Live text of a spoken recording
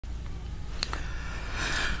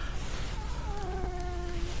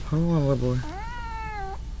Hold on, little boy.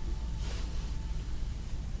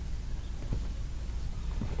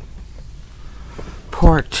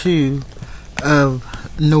 Part 2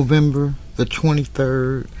 of November the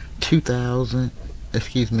 23rd, 2000,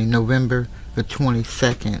 November the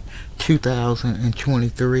 22nd,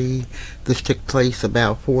 2023. This took place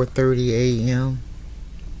about 4:30 a.m.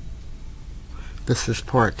 This is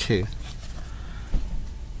part 2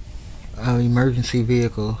 of emergency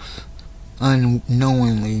vehicles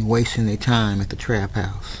unknowingly wasting their time at the trap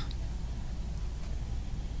house.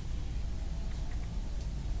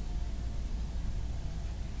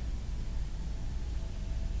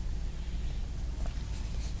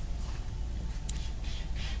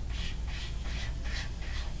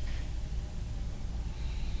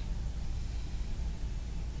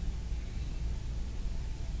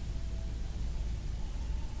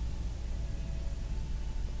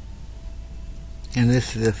 And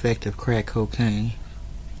this is the effect of crack cocaine.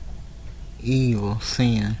 Evil,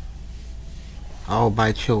 sin, all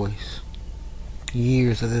by choice.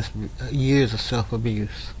 Years of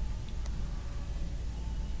self-abuse.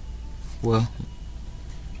 Well,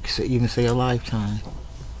 you could even say a lifetime.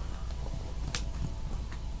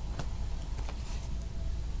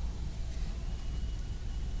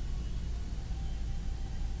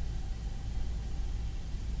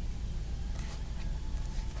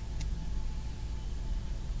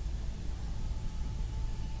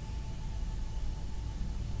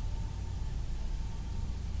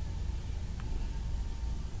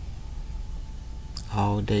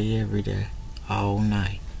 All day, every day, all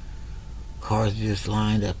night. Cars just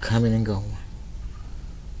lined up, coming and going.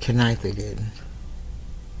 Tonight they didn't.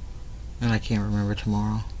 And I can't remember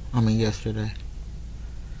yesterday.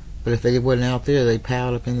 But if they wasn't out there, they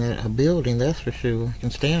piled up in that building, that's for sure. I can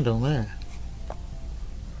stand on that.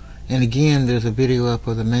 And again, there's a video up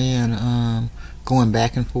of the man going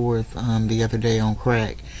back and forth the other day on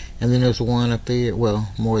crack. And then there's one up there, well,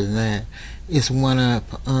 more than that. It's one up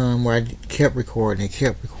where I kept recording.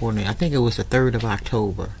 I think it was the 3rd of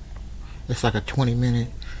October. It's like a 20-minute.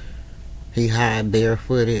 He high,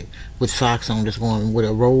 barefooted, with socks on, just going with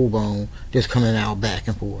a robe on, just coming out back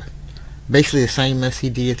and forth. Basically the same mess he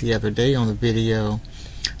did the other day on the video.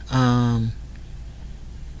 But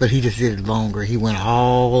he just did it longer. He went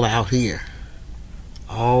all out here.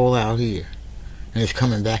 All out here. And it's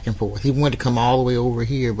coming back and forth. He wanted to come all the way over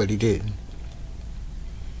here, but he didn't.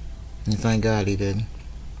 And thank God he didn't.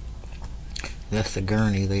 That's the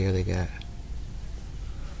gurney there they got.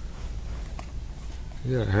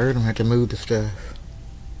 You gotta hurt him, have to move the stuff.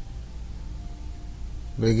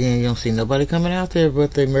 But again, you don't see nobody coming out there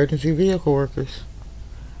but the emergency vehicle workers.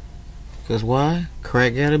 Because why?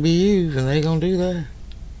 Crack gotta be used, and they gonna do that.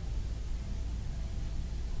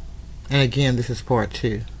 And again, this is part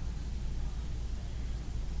 2.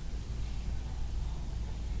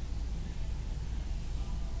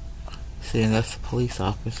 See, and that's the police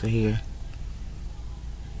officer here.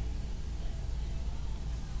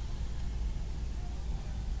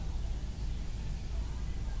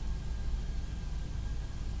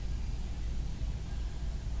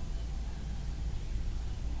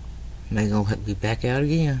 And they gonna be back out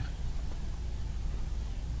again.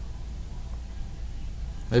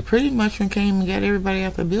 They pretty much came and got everybody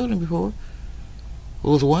out the building before. It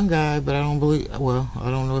was one guy, but I don't believe, well, I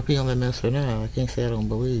don't know if he on that mess or not. I can't say I don't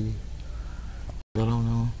believe. I don't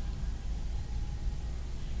know.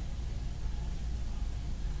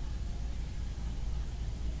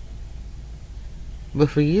 But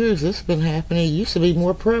for years this has been happening. It used to be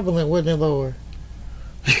more prevalent, wasn't it, Lord?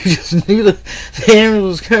 You just knew the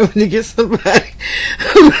ambulance was coming to get somebody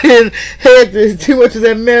who had too much of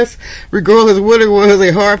that mess, regardless of what it was,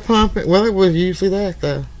 they heart pumping. Well, it was usually that,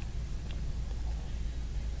 though.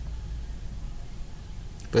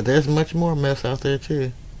 But there's much more mess out there,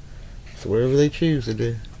 too. So whatever they choose to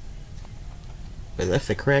do. But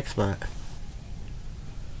that's a crack spot.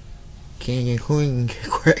 King and queen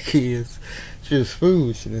crack kids. It's just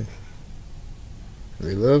foolishness.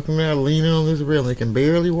 They love coming out leaning on this rail. They can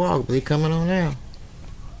barely walk, but they coming on out.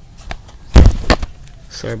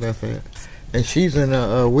 Sorry about that. And she's in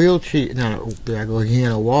a wheelchair. No, there I go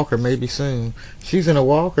again. A walker, maybe soon. She's in a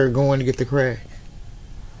walker going to get the crack.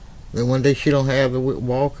 Then one day she don't have the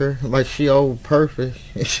walker, like she old perfect,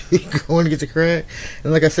 and she going to get the crack.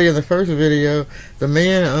 And like I said in the first video, the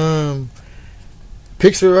man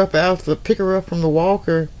pick her up from the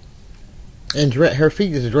walker, and her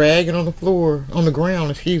feet is dragging on the floor, on the ground,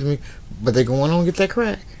 excuse me. But they're going on to get that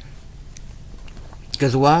crack.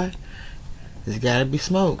 Because why? It's got to be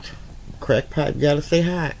smoked. Crack pipe got to stay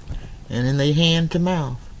hot, and then they hand to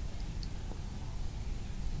mouth.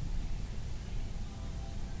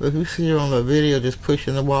 But if you see her on the video just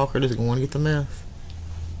pushing the walker, just going to get the mess.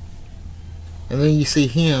 And then you see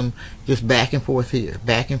him just back and forth here,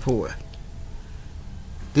 back and forth.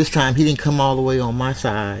 This time he didn't come all the way on my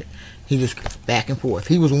side. He just back and forth.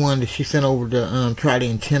 He was one that she sent over to try to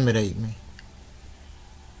intimidate me.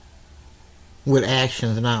 With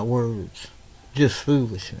actions, not words. Just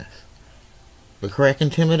foolishness. But crack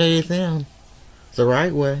intimidated them the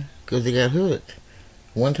right way, because they got hooked.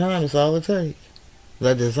 One time is all it takes.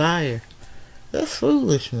 That desire. That's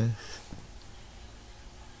foolishness.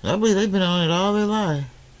 I believe they've been on it all their life.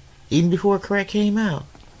 Even before crack came out,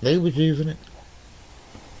 they was using it.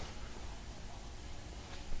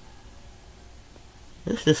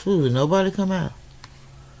 It's just foolish. Nobody come out.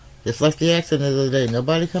 Just like the accident the other day.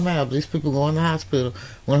 Nobody come out. These people go in the hospital.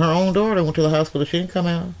 When her own daughter went to the hospital, she didn't come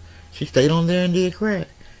out. She stayed on there and did crack.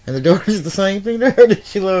 And the daughter did the same thing to her that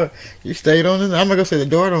she loved. She stayed on it. I'm not going to say the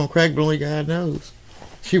daughter on crack, but only God knows.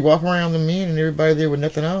 She walked around the men and everybody there with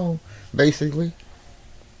nothing on, basically.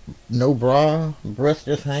 No bra, breast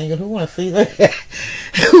just hanging. Who want to see that?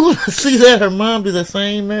 Who want to see that? Her mom did the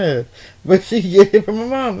same mess. But she get it from her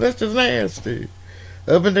mom. That's just nasty.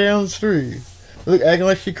 Up and down the street. Look, acting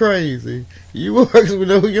like she crazy. You work, we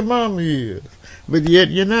know who your mama is. But yet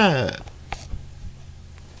you're not.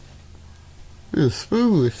 It's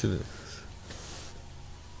foolishness.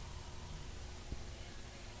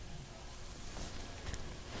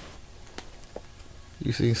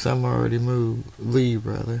 You see some already leave,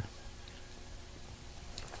 brother.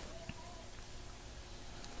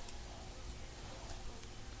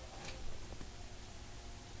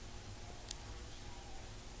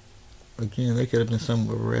 Again, they could have been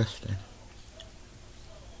somewhere resting.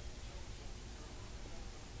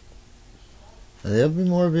 There'll be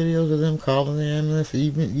more videos of them calling the ambulance,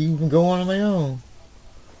 even going on their own.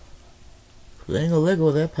 They ain't gonna let go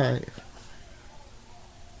of that pipe.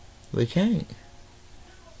 They can't.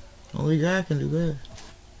 Only God can do that.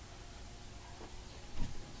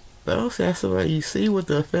 But also, that's the way you see what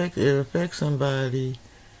the effect it affects somebody.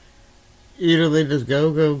 Either they just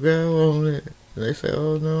go on it. They say,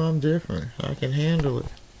 "Oh no, I'm different. I can handle it."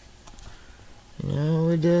 No,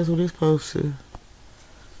 it does what it's supposed to.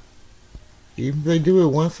 Even if they do it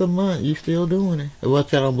once a month, you still doing it. Well, I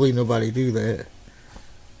don't believe nobody do that.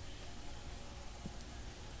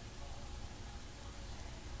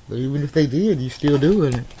 But even if they did, you still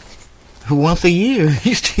doing it. Once a year,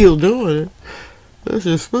 you still doing it. That's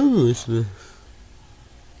just foolishness.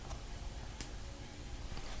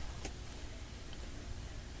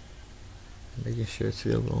 Making sure it's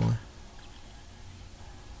still going.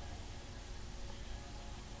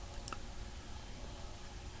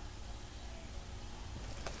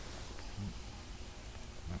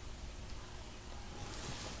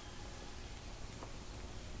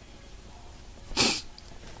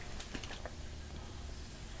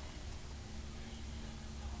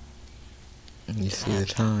 You see the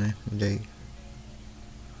time, the date.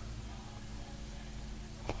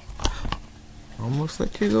 Almost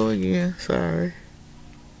let you go again. Sorry.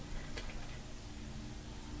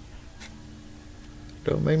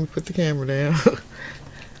 Don't make me put the camera down.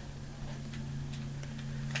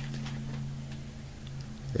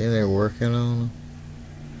 Then they're working on them.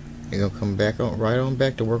 They're gonna come back on, right on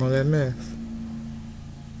back to work on that mess.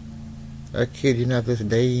 I kid you not, this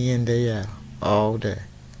day in, day out, all day.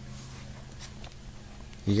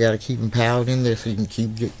 You gotta keep them piled in there so you can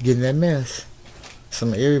keep getting that mess. Some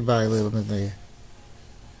of everybody living there.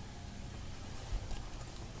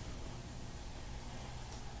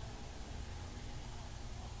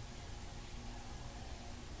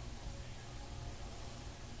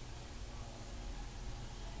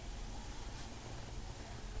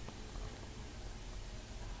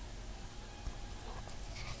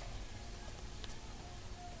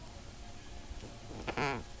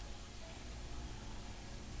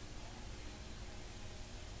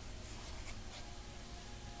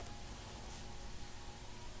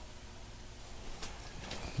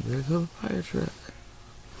 There goes the fire truck.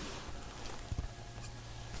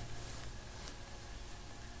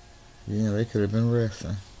 Yeah, they could have been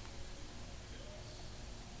resting.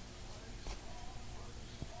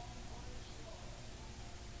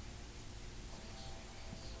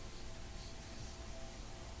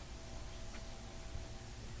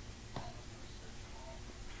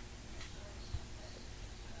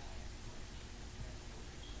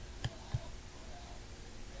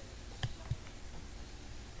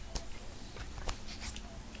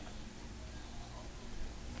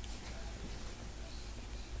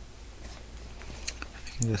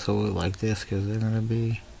 Just hold it like this because they're going to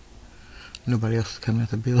be Nobody else is coming at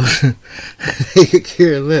the building. They could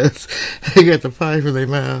care less. They got the pipe in their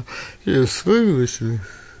mouth. Just foolishness.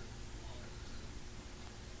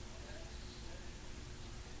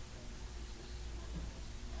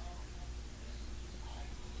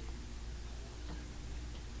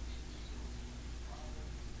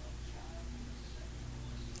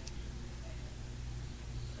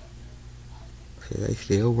 So they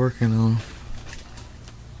still working on.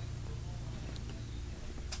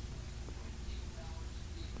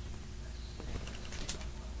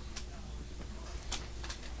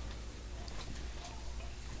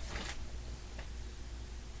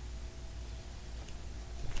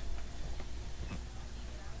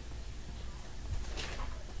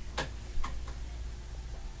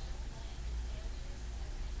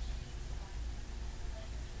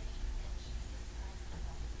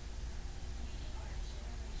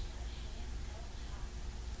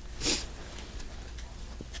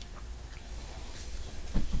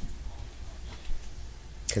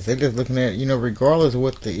 Because they're just looking at, regardless of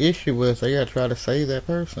what the issue was, they got to try to save that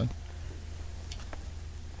person.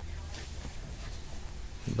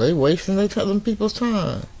 They wasting them people's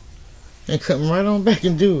time. And come right on back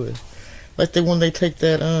and do it. Like when they take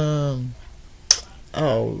that,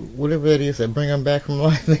 whatever that is, that bring them back from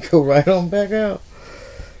life, they go right on back out.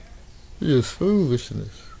 Just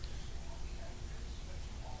foolishness.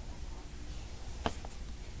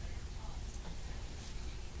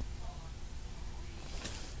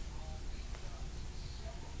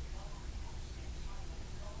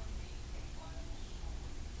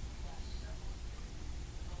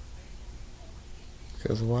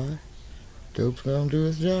 Because why? Dope's gonna do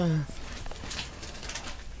his job.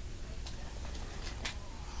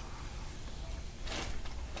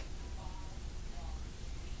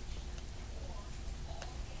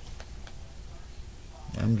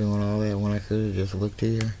 I'm doing all that when I could have just looked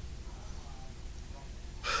here.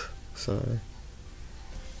 Sorry.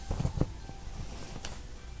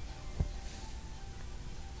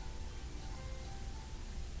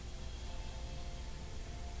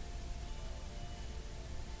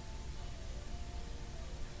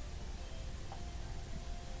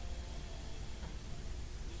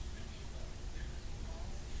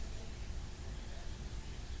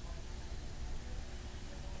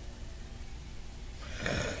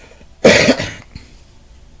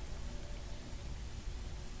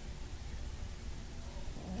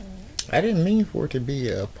 I didn't mean for it to be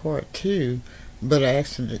a part 2, but I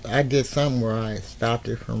did something where I stopped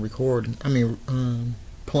it from recording.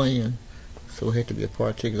 Playing. So it had to be a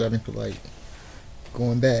part 2 because I didn't feel like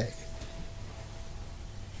going back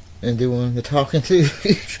and doing the talking to,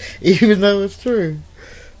 even though it's true.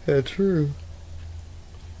 True.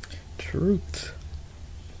 Truth.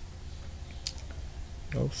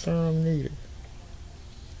 No serum needed.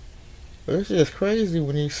 But it's just crazy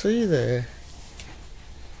when you see that.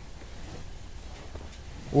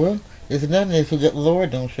 Well, it's nothing if the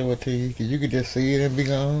Lord don't show it to you, because you could just see it and be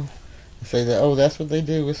gone. And say that, oh, that's what they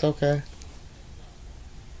do, it's okay.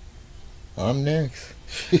 I'm next.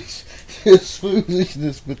 It's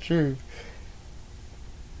foolishness, but true.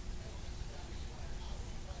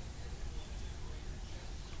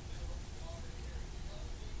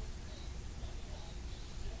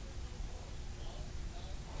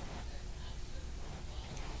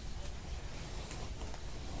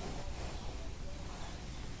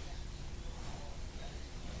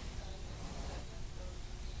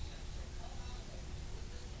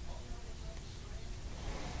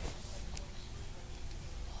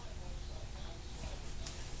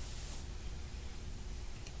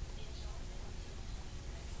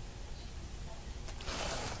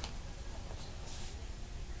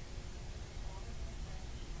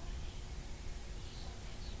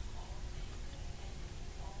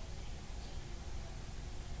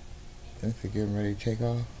 I think they're getting ready to take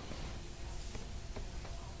off.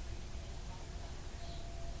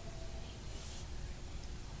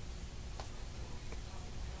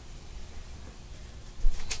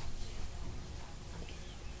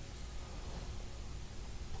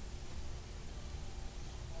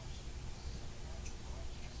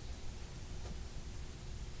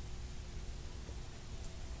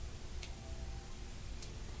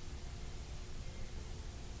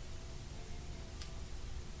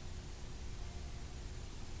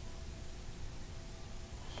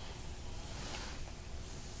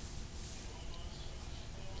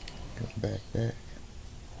 Back.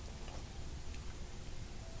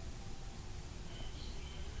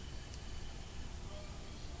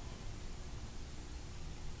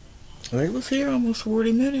 They was here almost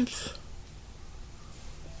 40 minutes.